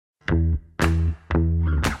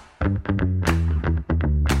And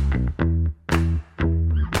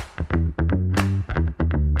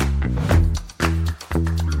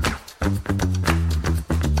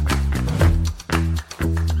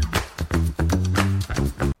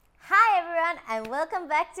welcome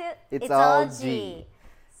back to It's All G.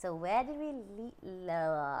 So where did we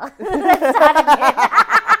Let's start again.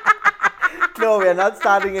 No, we're not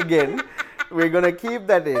starting again. We're going to keep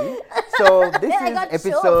that in. So this is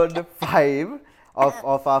episode 5 of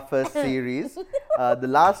our first series. The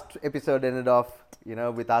last episode ended off,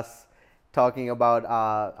 with us talking about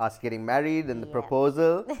us getting married and the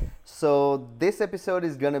proposal. So this episode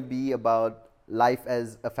is going to be about life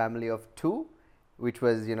as a family of 2. Which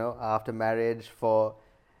was, after marriage for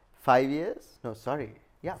 5 years. No, sorry.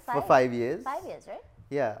 Yeah, for 5 years. 5 years, right?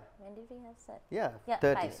 Yeah. When did we have set? Yeah,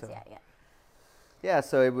 30. 5 years, so. Yeah. Yeah,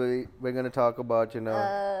 so we're going to talk about,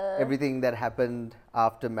 everything that happened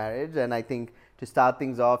after marriage. And I think to start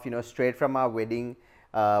things off, straight from our wedding,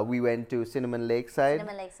 we went to Cinnamon Lakeside.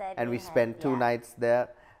 And we spent 2 nights there.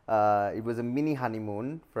 It was a mini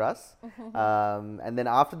honeymoon for us. And then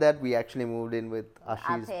after that, we actually moved in with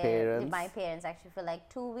Ashi's parents. My parents actually for like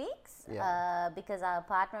 2 weeks because our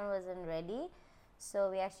apartment wasn't ready.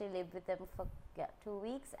 So we actually lived with them for 2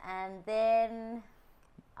 weeks. And then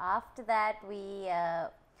after that, we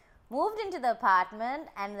moved into the apartment.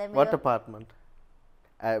 And then What apartment?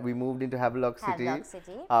 We moved into Havelock City.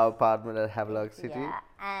 Our apartment at Havelock City. Yeah,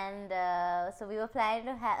 and so we were planning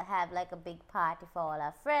to have like a big party for all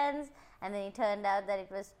our friends, and then it turned out that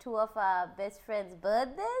it was 2 of our best friends'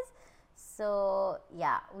 birthdays. So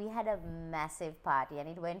yeah, we had a massive party, and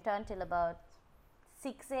it went on till about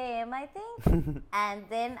 6 a.m. I think. And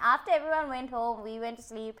then after everyone went home, we went to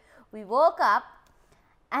sleep. We woke up,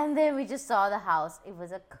 and then we just saw the house. It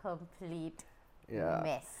was a complete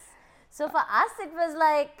mess. So for us, it was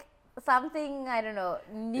like something, I don't know,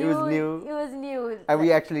 new. It was new. And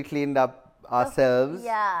we actually cleaned up ourselves.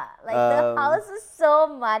 Yeah, like the house was so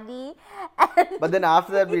muddy. But then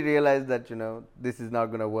after that, we realized that, this is not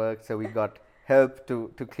going to work. So we got help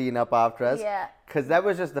to clean up after us. Yeah. Because that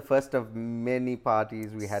was just the first of many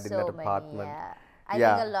parties we had in that apartment. I think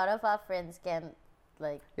a lot of our friends can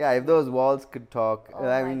if those walls could talk.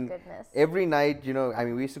 I mean, goodness. Every night,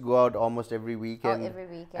 we used to go out almost every weekend.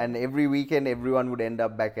 And every weekend, everyone would end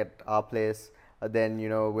up back at our place. Then,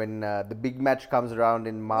 when the big match comes around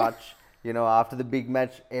in March, after the big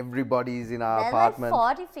match, everybody's in our apartment.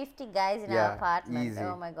 Like 40-50 guys in our apartment. Easy.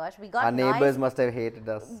 Oh my gosh. We got our neighbors must have hated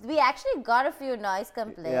us. We actually got a few noise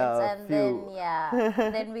complaints. Then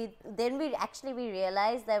we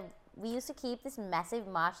realized that we used to keep this massive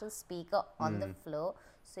Marshall speaker on the floor,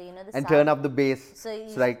 so the and sound turn up the bass. So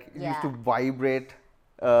it used to vibrate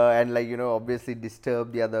and obviously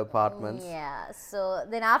disturb the other apartments. Yeah. So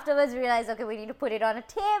then afterwards we realized, okay, we need to put it on a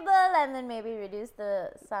table and then maybe reduce the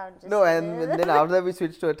sound. Then after that we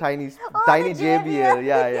switched to a tiny JBL.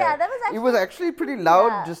 Yeah. That was actually, it was actually pretty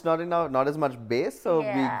loud, just not as much bass. So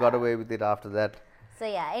we got away with it after that. So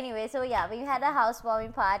anyway, we had a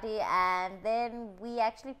housewarming party, and then we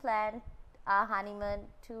actually planned our honeymoon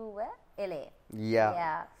to where? LA.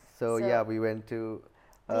 Yeah. So we went to...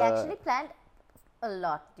 we actually planned a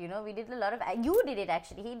lot, we did a lot of... You did it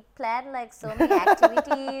actually. He planned like so many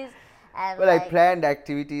activities. And I planned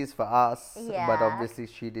activities for us, but obviously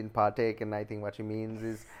she didn't partake, and I think what she means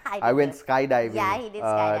is I went skydiving, he did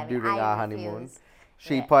skydiving during our honeymoon.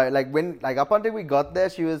 Up until we got there,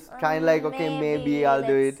 she was kind of like, okay, maybe I'll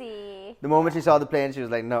do it. See. The moment she saw the plane, she was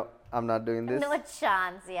like, no, I'm not doing this. No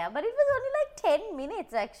chance, But it was only like 10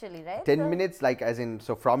 minutes actually, right? 10 minutes,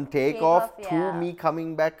 so from takeoff to me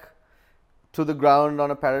coming back to the ground on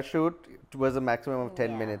a parachute, it was a maximum of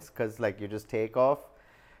 10 minutes because you just take off.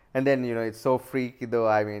 And then, it's so freaky though.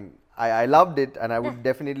 I mean, I loved it and I would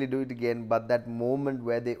definitely do it again. But that moment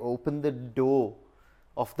where they open the door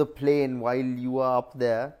of the plane while you are up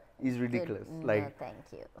there is ridiculous. No,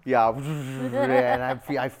 thank you. Yeah, and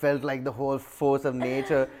I felt like the whole force of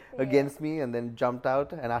nature against me, and then jumped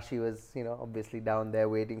out, and Ashi was, obviously down there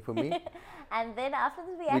waiting for me. And then after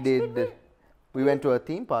this, we went to a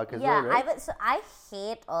theme park as well, right? I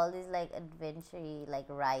hate all these adventure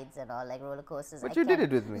rides and all roller coasters. But you did it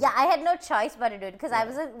with me. Yeah, I had no choice but to do it because I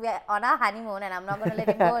was on our honeymoon and I'm not going to let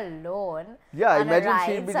him go alone. Yeah, imagine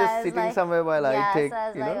she'd be just sitting somewhere while I take. So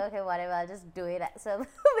I was okay, whatever, I'll just do it. So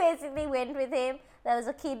basically went with him. There was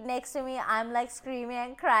a kid next to me. I'm screaming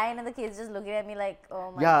and crying, and the kid's just looking at me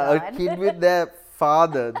oh my God. Yeah, a kid with their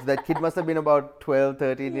father. That kid must have been about 12,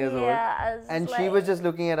 13 years old. And she was just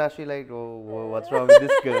looking at Ashi oh, what's wrong with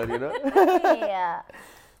this girl, Yeah.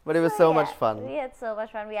 But it was so much fun. We had so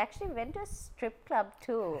much fun. We actually went to a strip club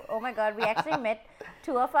too. Oh my god, we actually met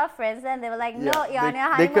two of our friends and they were like, no, you're on your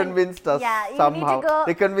honeymoon. They convinced us somehow. You need to go.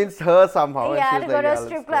 They convinced her somehow. Yeah, and to go to a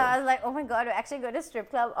strip club. I was like, oh my god, we actually go to a strip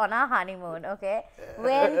club on our honeymoon, okay?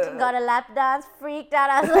 Went, got a lap dance, freaked out.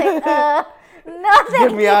 I was like, no,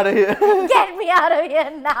 get me out of here. Get me out of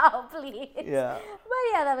here now, please. Yeah. But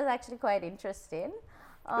yeah, that was actually quite interesting.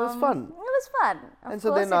 It was fun. It was fun. And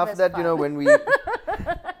so then after that, when we...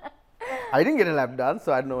 I didn't get a lap dance,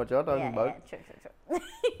 so I don't know what you're talking about.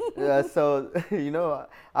 Yeah, true. So,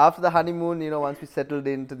 after the honeymoon, once we settled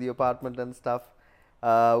into the apartment and stuff,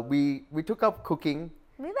 we took up cooking.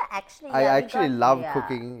 We were actually... I actually love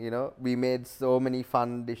cooking, We made so many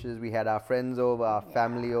fun dishes. We had our friends over, our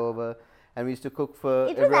family over. And we used to cook for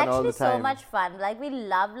everyone all the time. It was actually so much fun. Like, we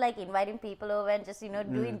love, inviting people over and just,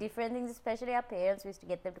 doing different things. Especially our parents, we used to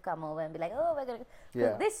get them to come over and be like, oh, we're going to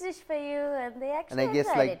cook this dish for you. And they actually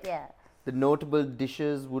enjoyed it, the notable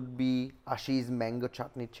dishes would be Ashi's mango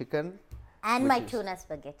chutney chicken. And my tuna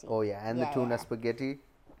spaghetti. Oh, yeah. And the tuna spaghetti.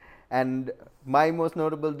 And my most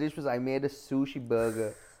notable dish was I made a sushi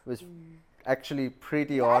burger. It was actually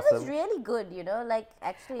pretty awesome. That was really good,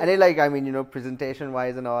 actually. And it presentation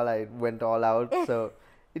wise and all, I went all out. So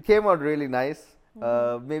it came out really nice.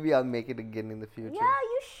 Maybe I'll make it again in the future. Yeah,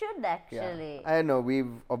 you should actually. I know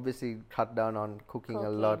we've obviously cut down on cooking a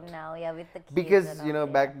lot now, with the kids. Because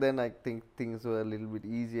back then I think things were a little bit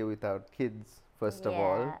easier without kids. First of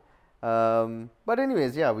all, but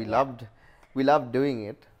anyways, we loved doing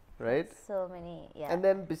it, right? So many, And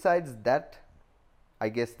then besides that, I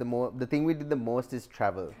guess the thing we did the most is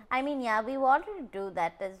travel. I mean, we wanted to do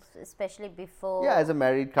that, especially before. Yeah, as a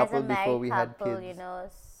married couple before we had kids.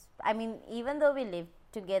 I mean, even though we lived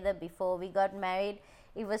together before we got married,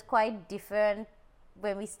 it was quite different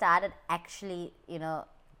when we started actually,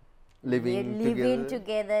 living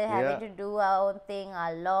together, having to do our own thing,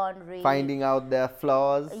 our laundry, finding out their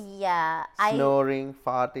flaws, snoring,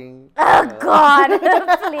 farting. Oh God,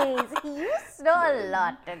 please! You snore a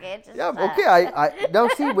lot, okay? Okay. I now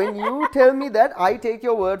see, when you tell me that, I take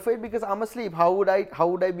your word for it because I'm asleep. How would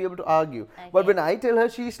I be able to argue? Okay. But when I tell her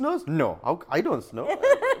she snores, no, I don't snore.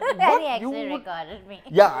 And he actually recorded me.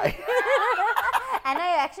 Yeah. And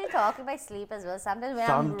I actually talk in my sleep as well. Sometimes when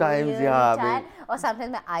I'm really tired, or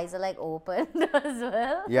sometimes my eyes are open as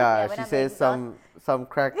well. Yeah, she says some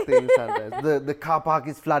crack things sometimes. The car park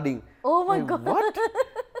is flooding. Oh my God. What?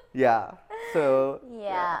 Yeah. So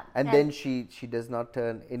and and then she does not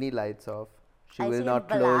turn any lights off. She will not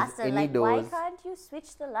close any doors. Why can't you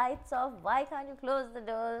switch the lights off? Why can't you close the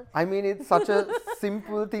door? I mean, it's such a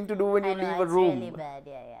simple thing to do when you leave a room. It's really bad,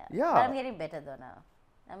 yeah. Yeah. But I'm getting better though now.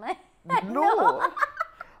 Am I? No.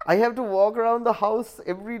 I have to walk around the house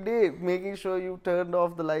every day making sure you turned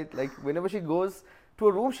off the light. Like whenever she goes to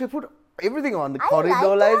a room, she put everything on. The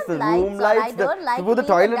corridor lights, the room lights, she put the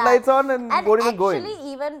toilet lights on and won't even go in.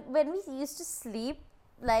 Actually, even when we used to sleep,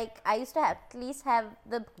 I used to at least have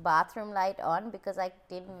the bathroom light on because I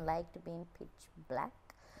didn't like to be in pitch black.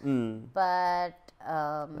 But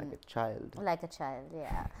like a child. Like a child,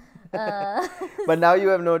 yeah. But now you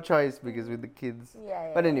have no choice because with the kids.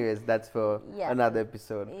 But anyways, that's for another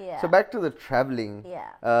episode. So back to the traveling.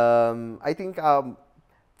 I think our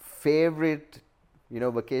favorite,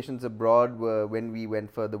 vacations abroad were when we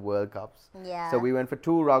went for the World Cups. So we went for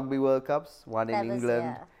 2 Rugby World Cups, one in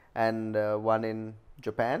England and one in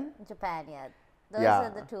Japan. Those are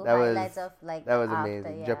the 2 highlights of that was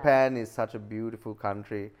amazing. Japan is such a beautiful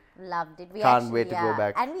country. Loved it. We Can't wait to go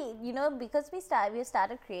back. And we, because we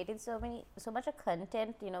started creating so much of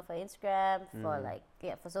content, for Instagram,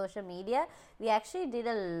 for social media. We actually did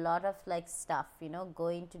a lot of stuff,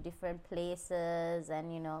 going to different places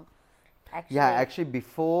and actually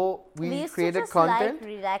before we created just content,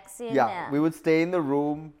 relaxing. We would stay in the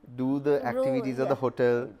room, do the activities of the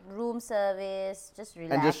hotel, room service, just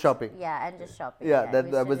relax and just shopping. And just shopping.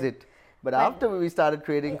 That was it. But after we started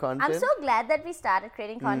creating content, I'm so glad that we started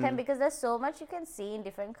creating content because there's so much you can see in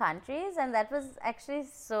different countries, and that was actually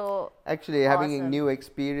so. Actually, having new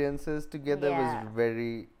experiences together was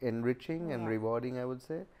very enriching and rewarding, I would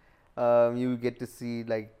say. You get to see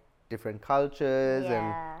different cultures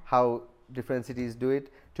and how different cities do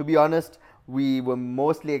it. To be honest, we were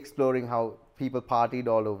mostly exploring how people partied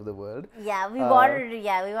all over the world. We wanted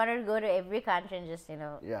to go to every country and just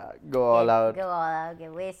go all out,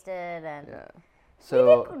 get wasted, and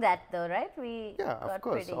so we did that though, right? We of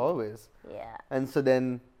course, always. And so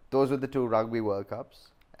then those were the 2 Rugby World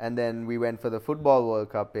Cups, and then we went for the Football World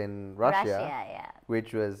Cup in Russia,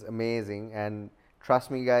 which was amazing. And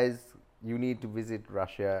trust me, guys, you need to visit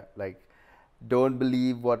Russia. Don't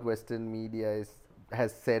believe what Western media is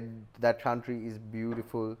has said that country is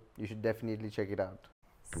beautiful. You should definitely check it out.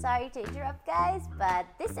 Sorry to interrupt, guys, but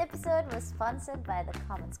this episode was sponsored by the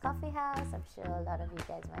Commons Coffee House. I'm sure a lot of you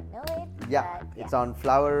guys might know it. Yeah, it's on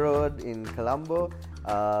Flower Road in Colombo.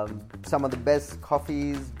 Some of the best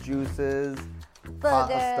coffees, juices,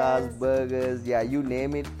 pastas, burgers, yeah, you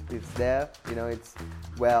name it, it's there. You know, it's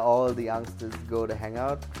where all the youngsters go to hang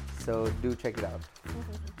out. So do check it out.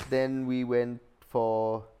 Then we went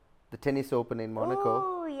for the tennis open in Monaco.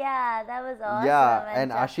 Oh, yeah, that was awesome. Yeah,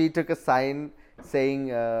 and Ashi took a sign saying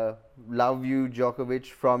 "Love you, Djokovic"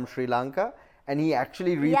 from Sri Lanka, and he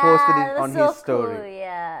actually reposted it on his story. Cool.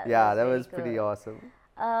 Yeah, that was pretty awesome.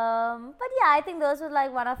 But yeah, I think those were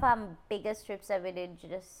like one of our biggest trips that we did.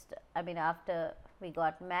 After we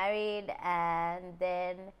got married, and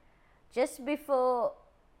then just before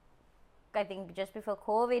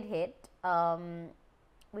COVID hit,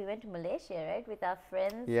 we went to Malaysia, right, with our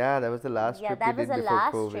friends. Yeah, that was the last trip we did before COVID. Yeah, that was the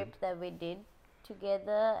last trip that we did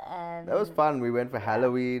together, and that was fun. We went for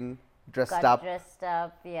Halloween, dressed up.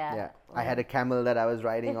 Yeah. I had a camel that I was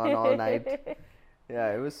riding on all night.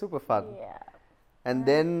 Yeah, it was super fun. Yeah. And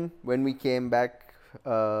then when we came back,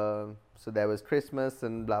 so there was Christmas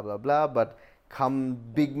and blah blah blah. But come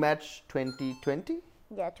big match 2020.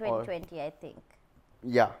 Yeah, 2020, I think.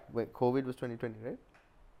 Yeah, COVID was 2020, right?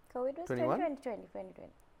 COVID was 2020.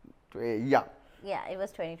 Yeah. Yeah, it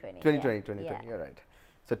was 2020. 2020, yeah. You're right.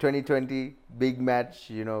 So 2020, big match,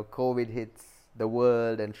 you know, COVID hits the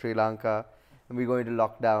world and Sri Lanka, and we're going to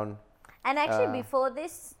lockdown. And actually before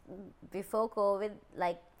COVID,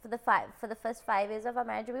 like for the first 5 years of our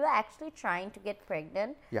marriage, we were actually trying to get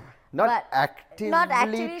pregnant. Yeah, not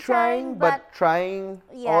actively trying, but trying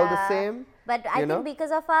all the same. But I think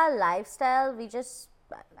because of our lifestyle, we just,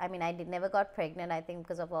 I never got pregnant, I think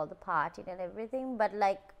because of all the partying and everything. But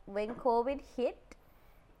like when COVID hit.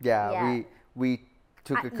 We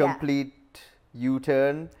took a complete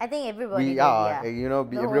U-turn. I think everybody did,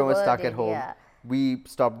 everyone was stuck at home. Yeah. We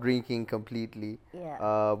stopped drinking completely.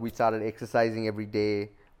 Yeah. We started exercising every day.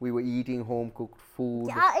 We were eating home-cooked food.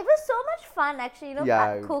 Yeah, it was so much fun actually,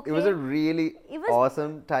 cooking. It was a really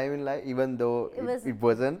awesome time in life, even though it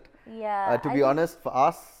wasn't. Yeah. To be honest, for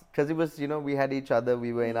us, because it was, we had each other,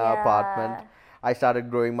 we were in our apartment. I started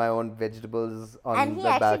growing my own vegetables on the balcony. And he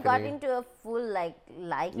actually got into a full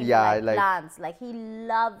liking plants. Like he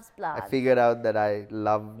loves plants. I figured out that I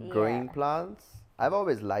love growing plants. I've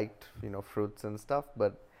always liked, fruits and stuff,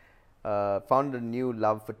 but found a new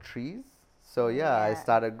love for trees. So I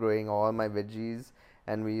started growing all my veggies,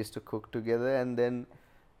 and we used to cook together. And then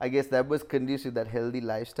I guess that was conducive. That healthy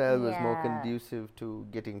lifestyle was more conducive to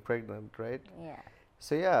getting pregnant, right? Yeah.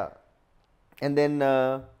 So and then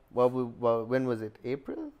when was it?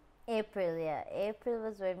 April? April, yeah. April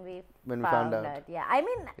was when we found out. Yeah,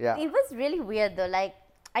 it was really weird though. Like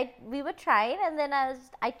we were trying, and then I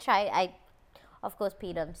of course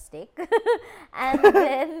peed on stick, and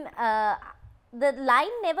then the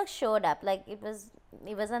line never showed up. Like it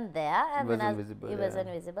wasn't there, and it wasn't visible. It wasn't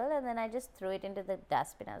visible, and then I just threw it into the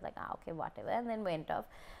dustbin. I was like, okay, whatever, and then went off,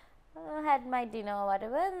 had my dinner or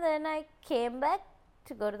whatever, and then I came back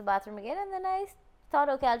to go to the bathroom again, and then I thought,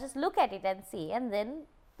 okay, I'll just look at it and see, and then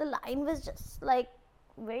the line was just like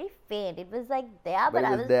very faint. It was like there, but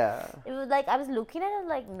it was like I was looking at it,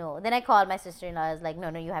 like no. Then I called my sister-in-law. I was like, no,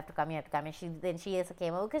 you have to come. And she also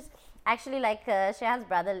came over, because actually like Shreyan's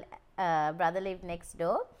brother lived next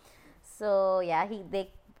door. So they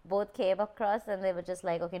both came across, and they were just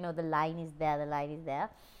like, okay, no, the line is there.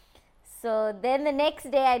 So then the next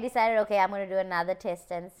day I decided, okay, I'm going to do another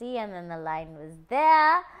test and see, and then the line was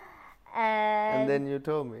there. And then you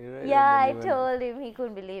told me, right? Yeah, I told him. He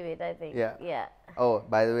couldn't believe it, I think. Yeah. Oh,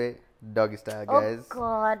 by the way, doggy style, guys. Oh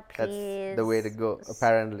God, please. That's the way to go,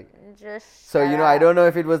 apparently. Just so, I don't know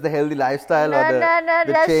if it was the healthy lifestyle or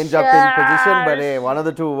the change up in position, but hey, one of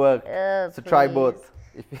the two worked. So try both,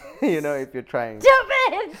 if if you're trying.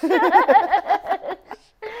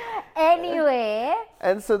 Anyway.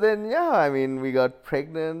 And so then, we got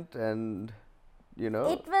pregnant, and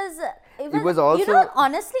it was also,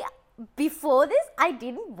 honestly, before this, I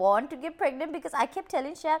didn't want to get pregnant, because I kept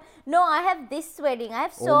telling Shreya, no, I have this wedding, I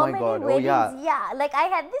have so many weddings. Like I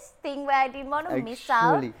had this thing where I didn't want to miss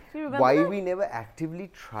out. Why we never actively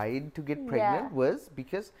tried to get pregnant was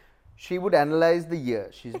because she would analyze the year.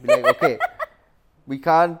 She'd be like, okay, we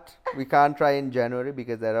can't try in January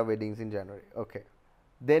because there are weddings in January. Okay.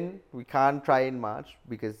 Then we can't try in March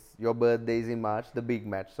because your birthday is in March, the big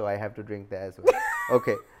match, so I have to drink there as well.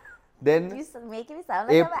 Okay. Then you're making me sound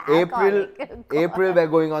like April we're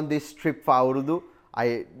going on this trip for Urdu.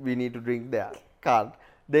 We need to drink there. Can't.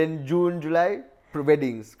 Then June, July,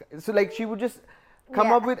 weddings. So like she would just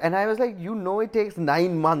come up with, and I was like, it takes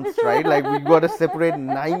 9 months, right? Like we got to separate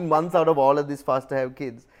 9 months out of all of this for us to have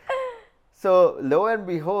kids. So lo and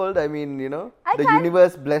behold, I mean, the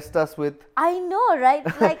universe blessed us with. I know, right?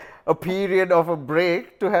 Like a period of a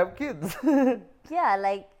break to have kids. Yeah,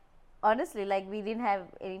 like honestly, like we didn't have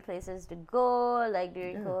any places to go, like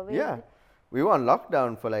during COVID. Yeah, we were on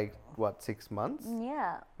lockdown for like what, 6 months?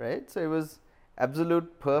 Yeah. Right. So it was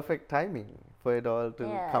absolute perfect timing for it all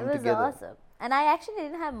to come together. It was awesome. And I actually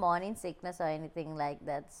didn't have morning sickness or anything like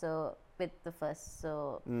that. So with the first,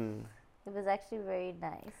 it was actually very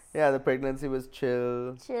nice. Yeah, the pregnancy was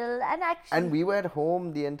chill. And actually. And we were at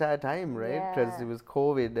home the entire time, right? Because it was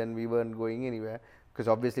COVID and we weren't going anywhere. Because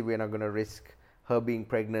obviously we're not going to risk her being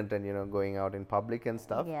pregnant and going out in public and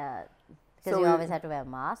stuff. Yeah. Because you always have to wear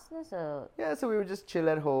masks, so. Yeah, so we would just chill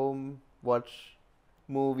at home, watch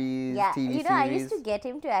movies, TV series. I used to get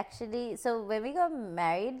him to actually. So when we got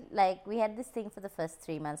married, like we had this thing for the first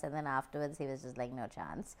 3 months, and then afterwards he was just like, no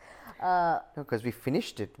chance. No, because we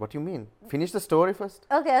finished it. What do you mean? Finish the story first.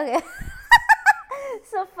 Okay.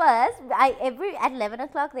 So first, at 11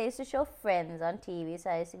 o'clock they used to show Friends on TV. So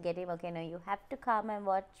I used to get him. Okay, no, you have to come and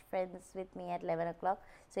watch Friends with me at 11 o'clock.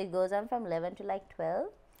 So it goes on from 11 to like 12.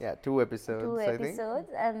 Yeah, 2 episodes. I think.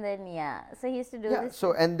 And then so he used to do this. Yeah,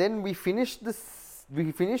 so and then we finished this.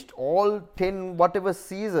 We finished all 10 whatever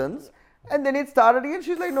seasons, and then it started again.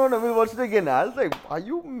 She's like, no, we'll watch it again. I was like, are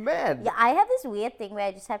you mad? Yeah, I have this weird thing where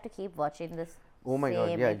I just have to keep watching this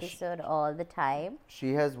same episode all the time.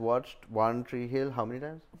 She has watched One Tree Hill how many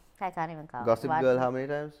times? I can't even count. Gossip Girl how many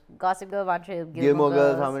times? Gossip Girl, One Tree Hill, Gilmore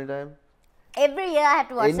Girls how many times? Every year I have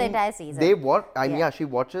to watch the entire season. She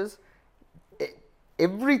watches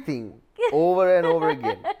everything over and over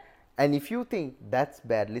again. And if you think that's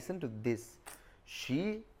bad, listen to this.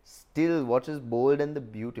 She still watches Bold and the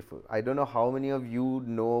Beautiful. I don't know how many of you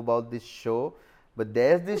know about this show, but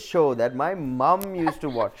there's this show that my mom used to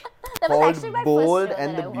watch called Bold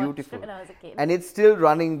and the Beautiful. When I was a kid. And it's still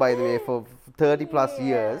running, by the way, for 30 plus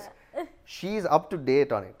years. She's up to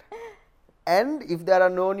date on it. And if there are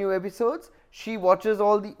no new episodes, she watches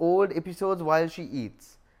all the old episodes while she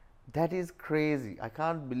eats. That is crazy. I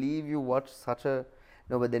can't believe you watch such a...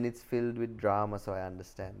 No, but then it's filled with drama, so I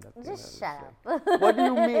understand that. Just shut up. What do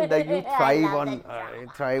you mean? Like you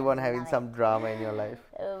thrive on having some drama in your life.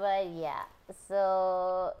 But yeah,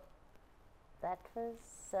 so that was.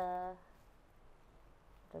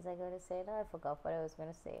 What was I going to say now? I forgot what I was going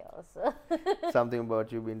to say also. Something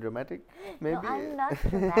about you being dramatic, maybe? No, I'm not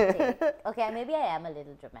dramatic. Okay, maybe I am a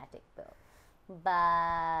little dramatic though.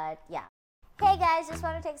 But yeah. Hey guys, just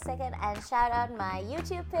want to take a second and shout out my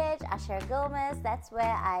YouTube page, Asher Gomez. That's where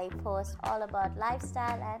I post all about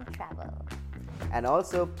lifestyle and travel. And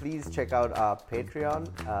also, please check out our Patreon.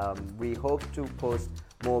 We hope to post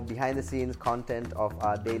more behind the scenes content of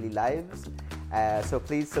our daily lives. So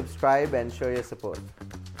please subscribe and show your support.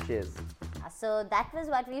 Cheers. So that was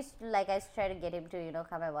what we used to, like, I used to try to get him to,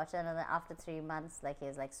 come and watch it. And then after 3 months, like, he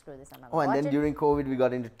was like, screw this, I'm not going to watch it. And then during COVID, we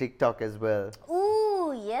got into TikTok as well.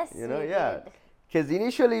 Ooh, yes, we did. Because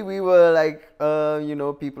initially we were like,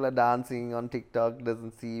 people are dancing on TikTok,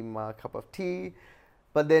 doesn't seem a cup of tea.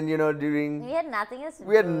 But then, during... We had nothing else to do.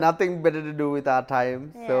 We had nothing better to do with our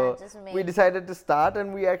time. Yeah, so just me. We decided to start,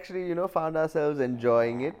 and we actually, found ourselves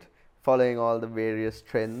enjoying it, following all the various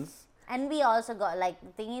trends. And we also got, like,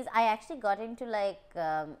 the thing is, I actually got into, like,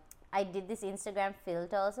 I did this Instagram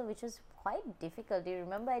filter also, which was quite difficult. Do you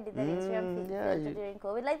remember I did that Instagram filter during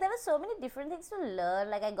COVID? Like, there were so many different things to learn.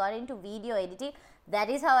 Like, I got into video editing. That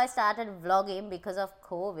is how I started vlogging because of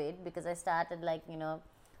COVID. Because I started, like,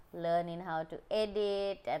 learning how to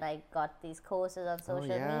edit. And I got these courses on social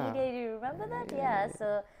media. Do you remember that? Yeah.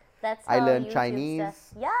 So, that's how I learned YouTube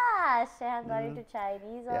Chinese. Yeah, Shehan got into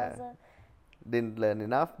Chinese also. Didn't learn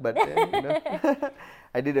enough, but,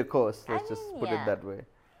 I did a course. Let's just put it that way.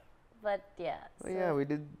 But, yeah. So we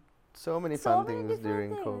did so many fun things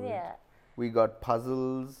during COVID. Yeah. We got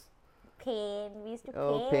puzzles. Paint. We used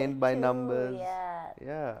to paint by numbers.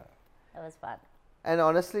 Yeah. That was fun. And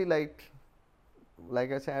honestly, like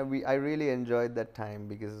I said, I really enjoyed that time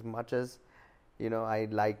because as much as, I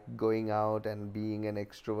like going out and being an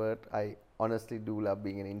extrovert, I honestly do love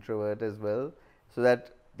being an introvert as well. So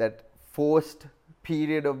that forced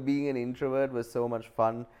period of being an introvert was so much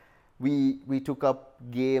fun. We took up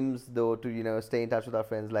games though to stay in touch with our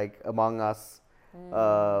friends, like Among Us.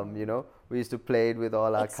 We used to play it with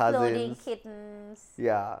all our Exploding cousins. Kittens.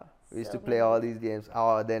 Yeah, we used to play all these games.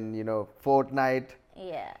 Then Fortnite.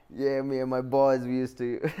 Yeah. Yeah, me and my boys, we used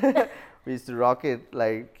to rock it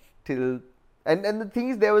like till and the thing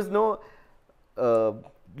is there was no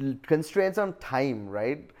constraints on time,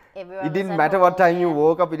 right? everyone It didn't was at matter what home, time you yeah.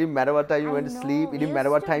 woke up. It didn't matter what time you I went to know, sleep. It we didn't matter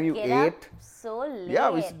used what to time you get up ate. so late. Yeah,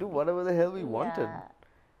 we used to do whatever the hell we wanted. Yeah.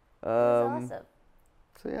 It was awesome.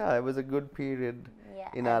 So yeah, it was a good period Yeah,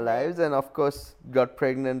 in and our then- lives, and of course got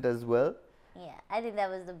pregnant as well. Yeah, I think that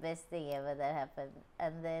was the best thing ever that happened.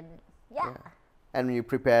 And then, yeah. And we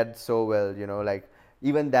prepared so well, you know, like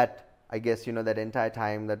even that, I guess, you know, that entire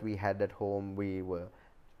time that we had at home, we were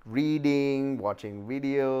reading, watching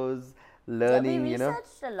videos, learning, we you know.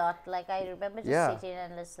 researched a lot. Like, I remember just Yeah. sitting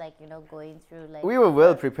and just, like, you know, going through, like... We were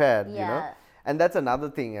well prepared, you know. Yeah. And that's another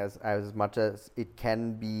thing, as much as it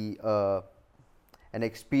can be an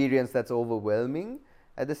experience that's overwhelming,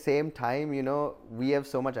 at the same time, you know, we have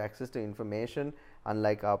so much access to information,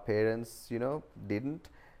 unlike our parents, you know, didn't.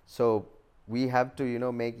 So we have to, you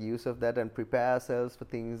know, make use of that and prepare ourselves for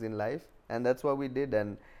things in life. And that's what we did.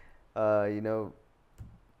 And, you know,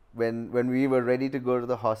 when we were ready to go to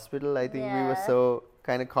the hospital, I think we were Yeah. so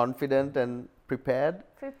kind of confident and prepared.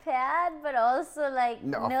 Prepared, but also, like,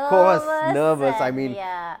 No, nervous. of course, nervous. I and mean,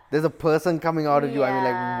 yeah. there's a person coming out of you. I mean,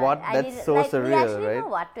 Yeah. like, what? I That's didn't- so like, we surreal, actually right? know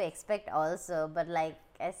what to expect also, but, like,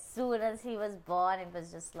 as soon as he was born, it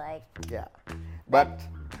was just like... Yeah. But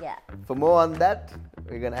Yeah. for more on that,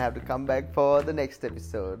 we're going to have to come back for the next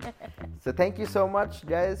episode. So thank you so much,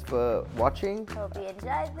 guys, for watching. Hope you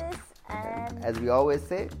enjoyed this, and As we always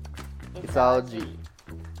say, it's all all G. G.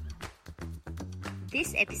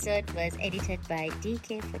 This episode was edited by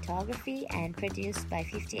DK Photography and produced by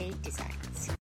 58 Designs.